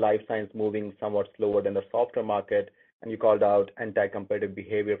market and life science moving somewhat slower than the software market, and you called out anti-competitive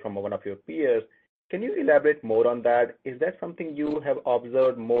behavior from one of your peers. Can you elaborate more on that? Is that something you have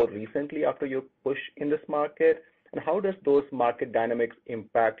observed more recently after your push in this market? And how does those market dynamics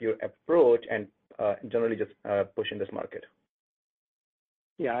impact your approach and generally just push in this market?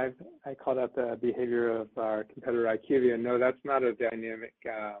 Yeah, I called out the behavior of our competitor IQVIA. No, that's not a dynamic,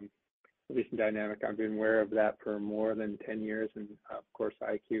 recent dynamic. I've been aware of that for more than 10 years, and of course,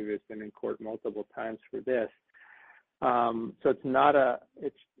 IQVIA has been in court multiple times for this. So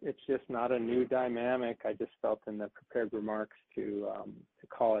it's just not a new dynamic. I just felt in the prepared remarks to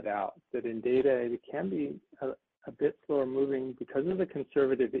call it out that in data it can be a bit slower moving because of the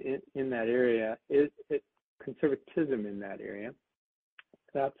conservatism in that area. Conservatism in that area.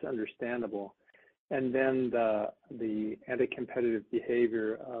 That's understandable. And then the anti-competitive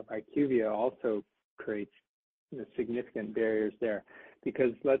behavior of IQVIA also creates significant barriers there.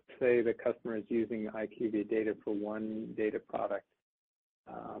 Because let's say the customer is using IQVIA data for one data product,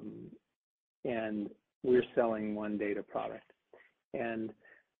 and we're selling one data product. And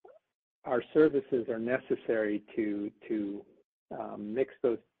our services are necessary to mix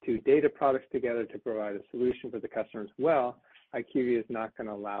those two data products together to provide a solution for the customer as well. IQVIA is not going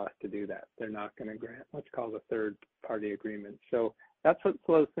to allow us to do that. They're not going to grant what's called a third-party agreement. So that's what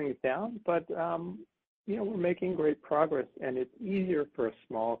slows things down. But, we're making great progress, and it's easier for a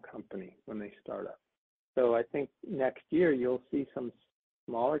small company when they start up. So I think next year you'll see some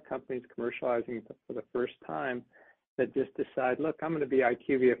smaller companies commercializing for the first time that just decide, look, I'm going to be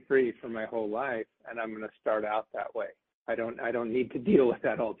IQVIA free for my whole life, and I'm going to start out that way. I don't need to deal with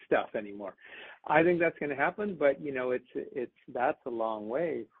that old stuff anymore. I think that's going to happen, but that's a long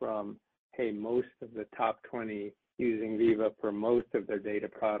way from, hey, most of the top 20 using Veeva for most of their data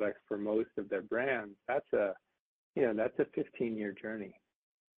products, for most of their brands. That's a 15-year journey.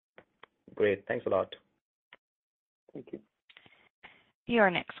 Great. Thanks a lot. Thank you. Your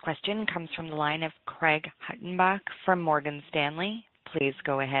next question comes from the line of Craig Hettenbach from Morgan Stanley. Please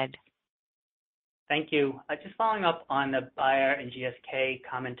go ahead. Thank you. Just following up on the Bayer and GSK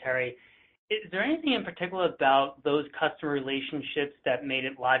commentary, is there anything in particular about those customer relationships that made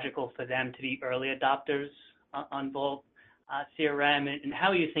it logical for them to be early adopters on Vault CRM? And how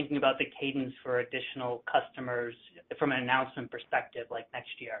are you thinking about the cadence for additional customers from an announcement perspective, like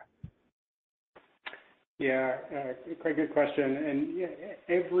next year? Yeah, quite good question. And yeah,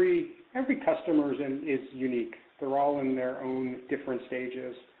 every customer is unique. They're all in their own different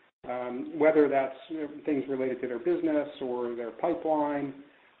stages, whether that's things related to their business or their pipeline,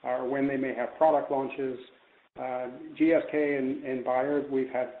 or when they may have product launches. GSK and Bayer, we've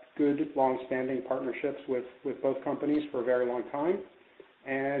had good, long-standing partnerships with both companies for a very long time.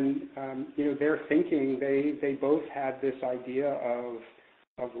 And, their thinking, they both had this idea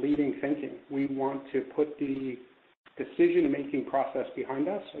of leading thinking. We want to put the decision-making process behind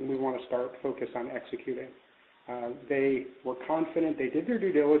us, and we want to start focus on executing. They were confident. They did their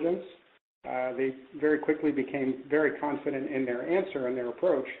due diligence. They very quickly became very confident in their answer and their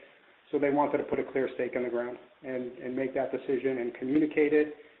approach, so they wanted to put a clear stake in the ground and make that decision and communicate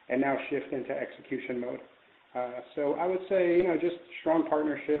it, and now shift into execution mode. So I would say, just strong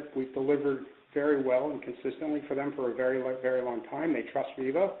partnership. We've delivered very well and consistently for them for a very, very long time. They trust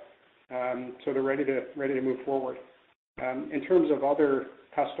Veeva, so they're ready to move forward. In terms of other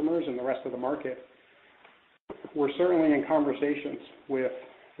customers and the rest of the market, we're certainly in conversations with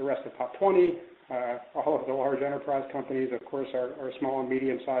the rest of top 20. All of the large enterprise companies, of course, are small and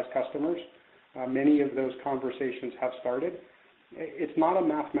medium-sized customers. Many of those conversations have started. It's not a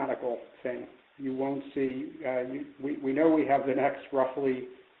mathematical thing. You won't see, we know we have the next roughly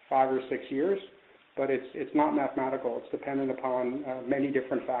 5 or 6 years, but it's not mathematical. It's dependent upon many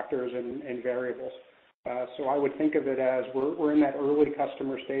different factors and variables. So I would think of it as we're in that early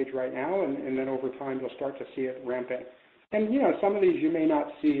customer stage right now, and then over time you'll start to see it ramping. And some of these you may not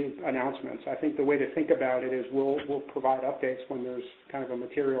see announcements. I think the way to think about it is we'll provide updates when there's kind of a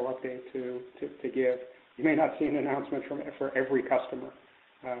material update to give. You may not see an announcement for every customer,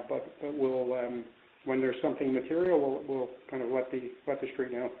 but we'll when there's something material, we'll kind of let the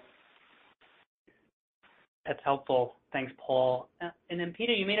street know. That's helpful. Thanks, Paul. And then,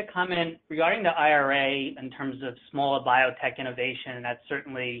 Peter, you made a comment regarding the IRA in terms of smaller biotech innovation, and that's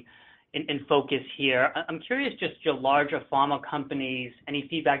certainly in focus here. I'm curious, just your larger pharma companies, any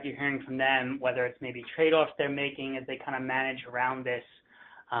feedback you're hearing from them, whether it's maybe trade-offs they're making as they kind of manage around this.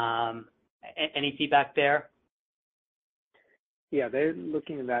 Any feedback there? Yeah, they're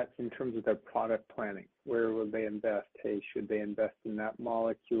looking at that in terms of their product planning. Where will they invest? Hey, should they invest in that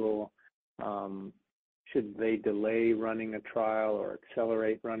molecule? Should they delay running a trial or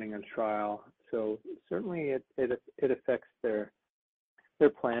accelerate running a trial? So certainly it affects their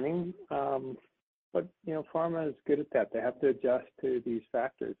planning. But pharma is good at that. They have to adjust to these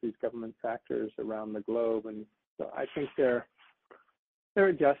factors, these government factors around the globe, and so I think they're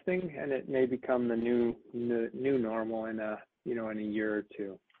adjusting, and it may become the new normal in a year or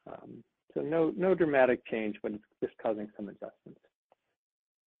two. So no dramatic change, but it's just causing some adjustments.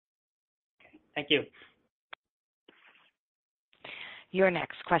 Okay. Thank you. Your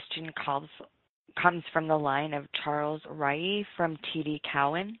next question comes from the line of Charles Rhyee from TD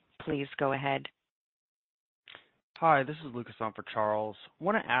Cowen. Please go ahead. Hi, this is Lucas on for Charles. I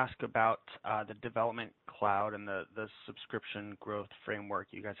want to ask about the development cloud and the subscription growth framework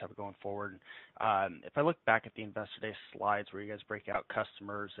you guys have going forward. If I look back at the Investor Day slides where you guys break out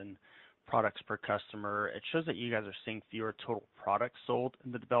customers and products per customer, it shows that you guys are seeing fewer total products sold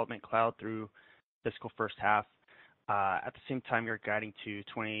in the development cloud through fiscal first half. At the same time, you're guiding to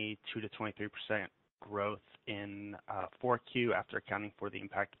 22 to 23% growth in 4Q after accounting for the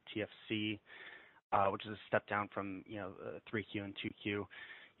impact of TFC, which is a step down from 3Q and 2Q.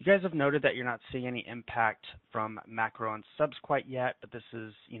 You guys have noted that you're not seeing any impact from macro on subs quite yet, but this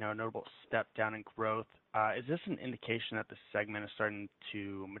is a notable step down in growth. Is this an indication that this segment is starting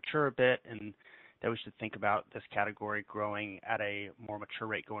to mature a bit and that we should think about this category growing at a more mature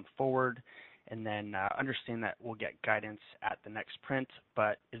rate going forward? And then understand that we'll get guidance at the next print,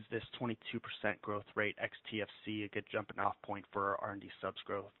 but is this 22% growth rate ex-TFC a good jumping off point for R&D subs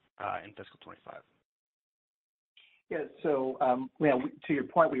growth in fiscal 25? Yeah, so to your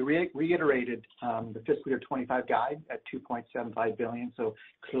point, we reiterated the fiscal year 25 guide at $2.75 billion. So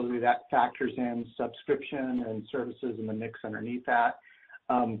clearly that factors in subscription and services in the mix underneath that.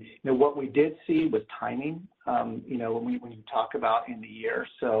 What we did see was timing, when you talk about in the year.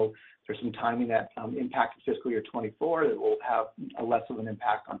 So there's some timing that impacted fiscal year 24 that will have a less of an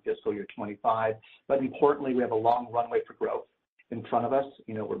impact on fiscal year 25. But importantly, we have a long runway for growth. in front of us.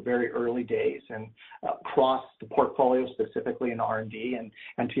 We're very early days and across the portfolio, specifically in R&D.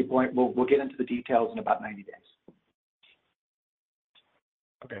 And to your point, we'll get into the details in about 90 days.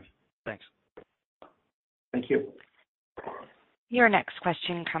 Okay, thanks. Thank you. Your next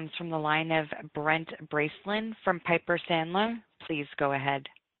question comes from the line of Brent Bracelin from Piper Sandler. Please go ahead.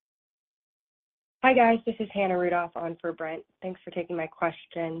 Hi, guys. This is Hannah Rudolph on for Brent. Thanks for taking my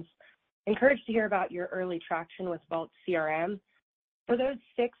questions. Encouraged to hear about your early traction with Vault CRM. For those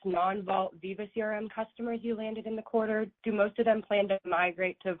 6 non-Vault Veeva CRM customers you landed in the quarter, do most of them plan to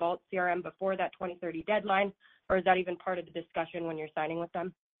migrate to Vault CRM before that 2030 deadline, or is that even part of the discussion when you're signing with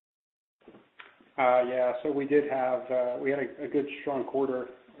them? Yeah, so we had a good strong quarter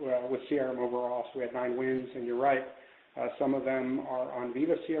with CRM overall. So we had 9 wins, and you're right. Some of them are on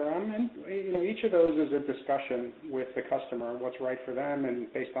Veeva CRM, and each of those is a discussion with the customer, what's right for them,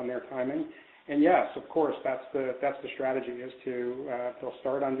 and based on their timing. And yes, of course, that's the strategy is they'll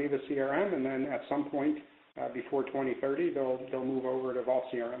start on Veeva CRM, and then at some point before 2030, they'll move over to Vault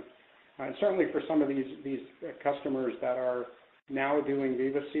CRM. And certainly for some of these customers that are now doing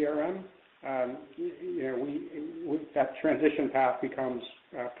Veeva CRM, that transition path becomes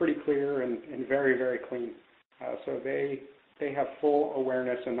pretty clear and very, very clean. So they have full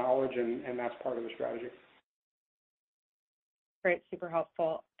awareness and knowledge, and that's part of the strategy. Great, super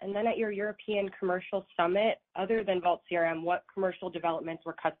helpful. And then at your European Commercial Summit, other than Vault CRM, what commercial developments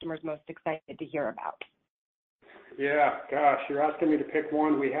were customers most excited to hear about? Yeah, gosh, you're asking me to pick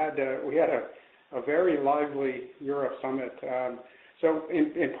one. We had a very lively Europe Summit. So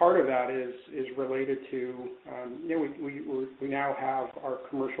in part of that is related to, we now have our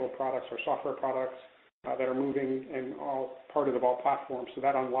commercial products, our software products that are moving and all part of the Vault platform. So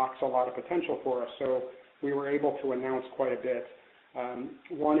that unlocks a lot of potential for us. So we were able to announce quite a bit.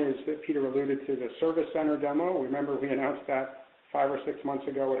 One is that Peter alluded to the Service Center demo. Remember, we announced that 5 or 6 months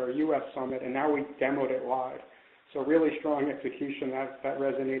ago at our U.S. Summit, and now we demoed it live. So really strong execution. That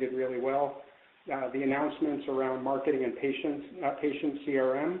resonated really well. The announcements around marketing and patient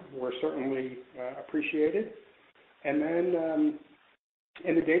CRM were certainly appreciated. And then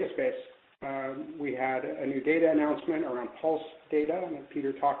in the data space, we had a new data announcement around Pulse data, and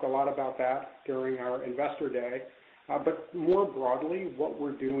Peter talked a lot about that during our Investor Day. But more broadly, what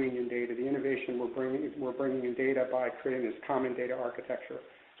we're doing in data, the innovation we're bringing in data by creating this common data architecture.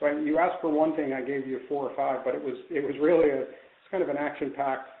 So you asked for one thing, I gave you 4 or 5, but it was really it's kind of an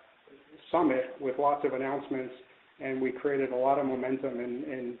action-packed summit with lots of announcements, and we created a lot of momentum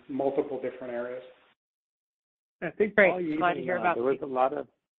in multiple different areas. I think, Great. Paul, Glad to hear about there was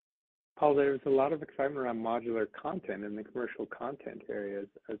a lot of excitement around modular content in the commercial content areas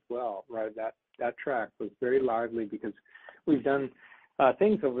as well, right? That track was very lively because we've done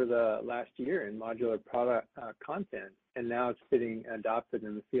things over the last year in modular product content, and now it's getting adopted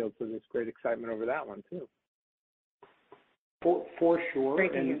in the field. So there's great excitement over that one too. For sure,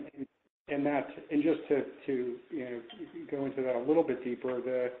 Great to hear. and just to go into that a little bit deeper,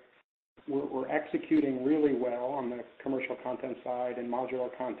 we're executing really well on the commercial content side and modular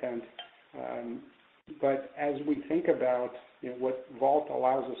content. But as we think about what Vault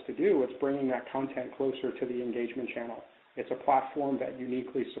allows us to do, it's bringing that content closer to the engagement channel. It's a platform that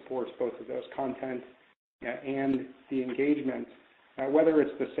uniquely supports both of those content and the engagement, whether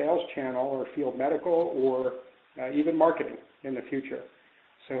it's the sales channel or field medical or even marketing in the future.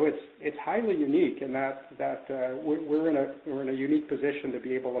 So it's highly unique in that we're in a unique position to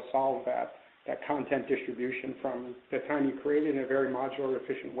be able to solve that content distribution from the time you create it in a very modular,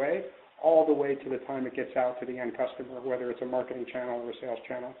 efficient way, all the way to the time it gets out to the end customer, whether it's a marketing channel or a sales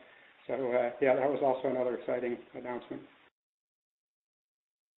channel. So yeah, that was also another exciting announcement.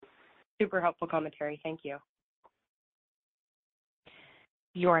 Super helpful commentary. Thank you.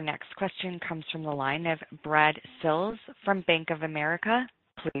 Your next question comes from the line of Brad Sills from Bank of America.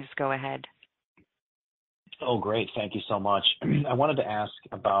 Please go ahead. Oh, great. Thank you so much. I wanted to ask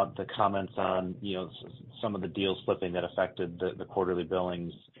about the comments on, some of the deals slipping that affected the quarterly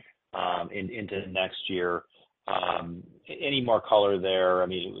billings into next year. Any more color there? I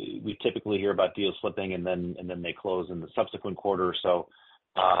mean, we typically hear about deals slipping and then they close in the subsequent quarter. So,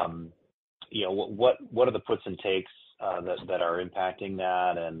 what are the puts and takes that are impacting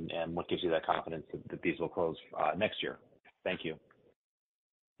that, and what gives you that confidence that these will close next year? Thank you.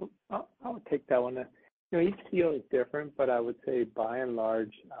 I'll take that one. Each deal is different, but I would say by and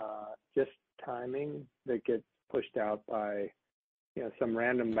large, just timing that gets pushed out by some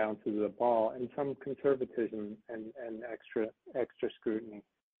random bounces of the ball and some conservatism and extra scrutiny.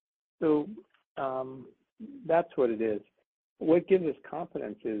 So that's what it is. What gives us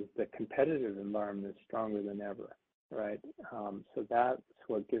confidence is the competitive environment is stronger than ever. right? So that's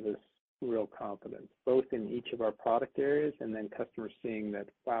what gives us real confidence, both in each of our product areas and then customers seeing that,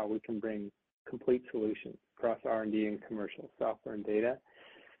 wow, we can bring complete solutions across R&D and commercial software and data.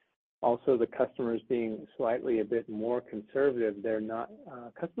 Also, the customers being slightly a bit more conservative, they're not,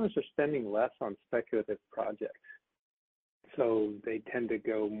 customers are spending less on speculative projects. So they tend to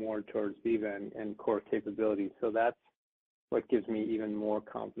go more towards Veeva and core capabilities. So that's what gives me even more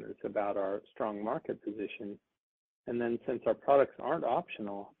confidence about our strong market position. And then since our products aren't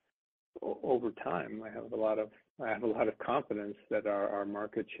optional, over time, I have a lot of confidence that our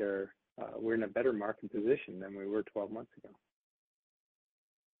market share, we're in a better market position than we were 12 months ago.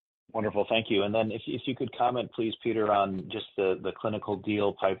 Wonderful. Thank you. And then if you could comment, please, Peter, on just the clinical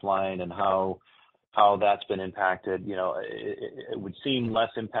deal pipeline and how that's been impacted. You know, it would seem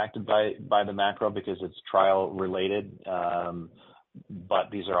less impacted by the macro because it's trial related. But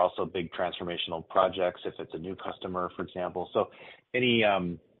these are also big transformational projects if it's a new customer, for example. So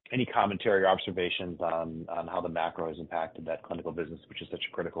any commentary or observations on how the macro has impacted that clinical business, which is such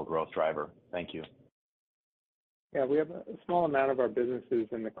a critical growth driver? Thank you. Yeah, we have a small amount of our businesses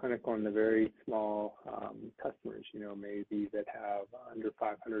in the clinical and the very small customers, you know, maybe that have under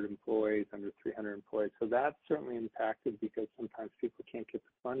 500 employees, under 300 employees. So that's certainly impacted because sometimes people can't get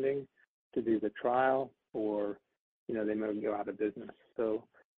the funding to do the trial, or, you know, they may go out of business. So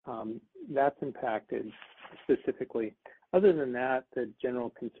that's impacted specifically. Other than that, the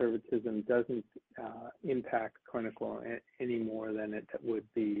general conservatism doesn't impact clinical any more than it would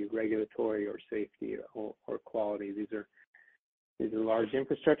be regulatory or safety or quality. These are large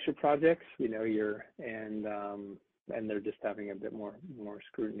infrastructure projects, you know, and they're just having a bit more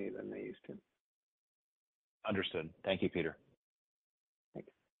scrutiny than they used to. Understood. Thank you, Peter. Thanks.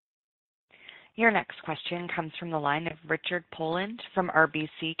 Your next question comes from the line of Richard Poland from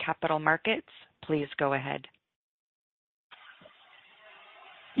RBC Capital Markets. Please go ahead.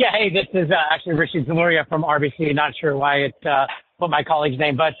 Yeah, hey, this is actually Rishi Jaluria from RBC. Not sure why it put my colleague's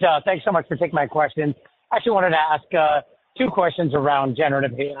name, but thanks so much for taking my question. I actually wanted to ask two questions around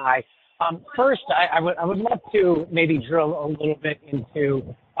generative AI. First, I would love to maybe drill a little bit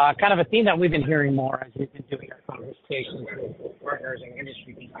into kind of a theme that we've been hearing more as we've been doing our conversations with partners and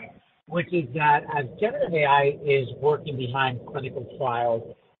industry people, which is that as generative AI is working behind clinical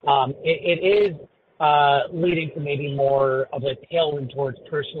trials, it is leading to maybe more of a tailwind towards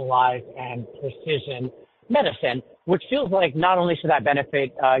personalized and precision medicine, which feels like not only should that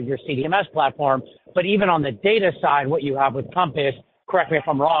benefit your CDMS platform, but even on the data side, what you have with Compass, correct me if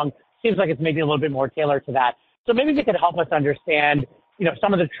I'm wrong, seems like it's maybe a little bit more tailored to that. So maybe you could help us understand, you know,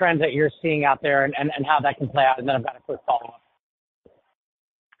 some of the trends that you're seeing out there and how that can play out. And then I've got a quick follow-up.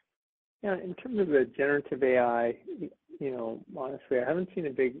 Yeah, in terms of the generative AI, you know, honestly, I haven't seen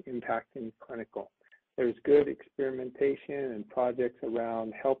a big impact in clinical. There's good experimentation and projects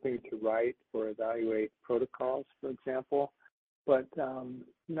around helping to write or evaluate protocols, for example, but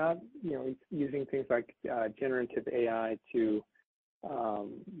not, you know, using things like generative AI to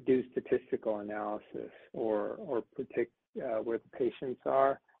do statistical analysis or predict where the patients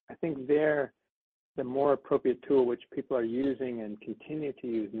are. I think they're the more appropriate tool which people are using and continue to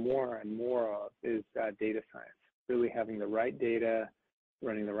use more and more of is data science, really having the right data,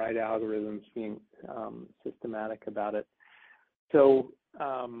 running the right algorithms, being systematic about it. So,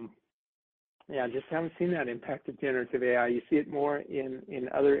 yeah, just haven't seen that impact of generative AI. You see it more in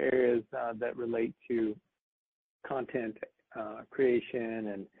other areas that relate to content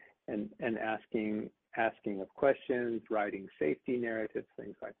creation and asking of questions, writing safety narratives,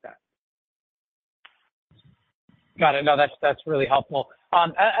 things like that. Got it. No, that's really helpful.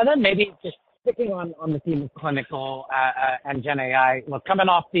 And then maybe just sticking on the theme of clinical and Gen AI, look, coming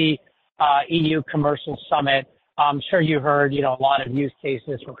off the EU Commercial Summit, I'm sure you heard, you know, a lot of use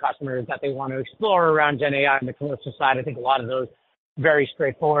cases from customers that they want to explore around Gen AI on the commercial side. I think a lot of those very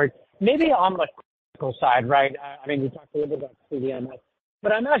straightforward. Maybe on the clinical side, right? I mean, we talked a little bit about CDMS,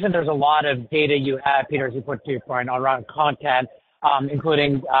 but I imagine there's a lot of data you have, Peter, as you put to your point, around content,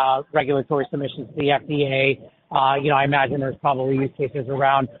 including regulatory submissions to the FDA. You know, I imagine there's probably use cases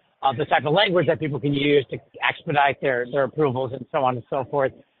around the type of language that people can use to expedite their approvals and so on and so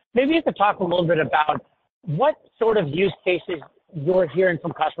forth. Maybe you could talk a little bit about what sort of use cases you're hearing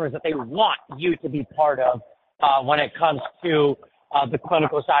from customers that they want you to be part of when it comes to the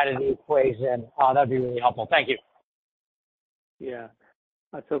clinical side of the equation. That'd be really helpful. Thank you. Yeah.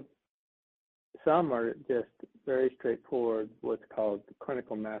 So some are just very straightforward, what's called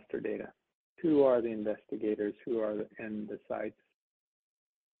clinical master data. Who are the investigators? Who are the sites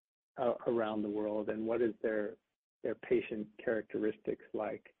around the world, and what is their patient characteristics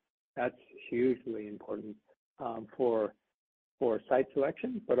like? That's hugely important. for site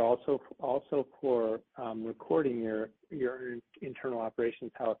selection, but also for recording your internal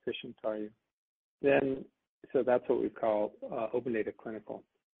operations. How efficient are you? So that's what we call Open Data Clinical.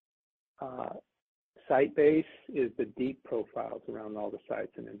 Site-based is the deep profiles around all the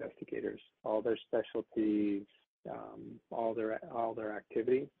sites and investigators, all their specialties, all their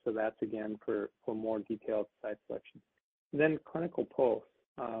activity. So that's again for more detailed site selection. And then Clinical Pulse.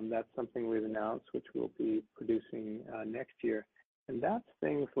 That's something we've announced, which we'll be producing next year. And that's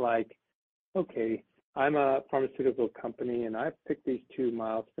things like, okay, I'm a pharmaceutical company and I've picked these 2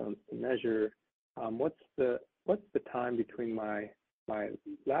 milestones to measure. What's the time between my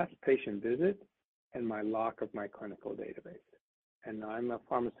last patient visit and my lock of my clinical database? And I'm a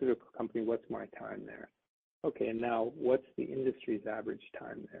pharmaceutical company, what's my time there? Okay, and now what's the industry's average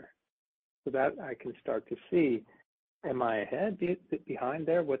time there? So that I can start to see, am I ahead, behind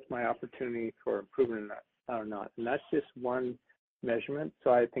there? What's my opportunity for improvement or not? And that's just one measurement.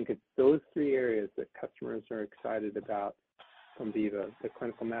 So I think it's those 3 areas that customers are excited about from Veeva: the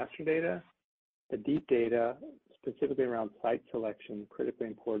clinical master data, the deep data, specifically around site selection, critically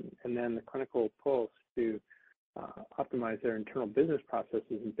important, and then the Clinical Pulse to optimize their internal business processes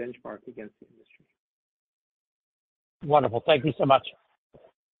and benchmark against the industry. Wonderful. Thank you so much.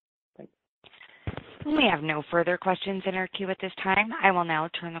 We have no further questions in our queue at this time. I will now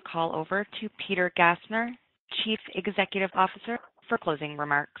turn the call over to Peter Gassner, Chief Executive Officer, for closing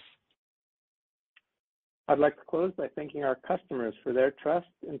remarks. I'd like to close by thanking our customers for their trust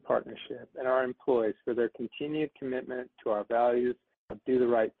and partnership, and our employees for their continued commitment to our values of do the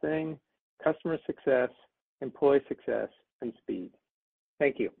right thing, customer success, employee success, and speed.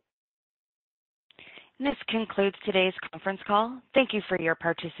 Thank you. This concludes today's conference call. Thank you for your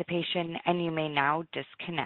participation, and you may now disconnect.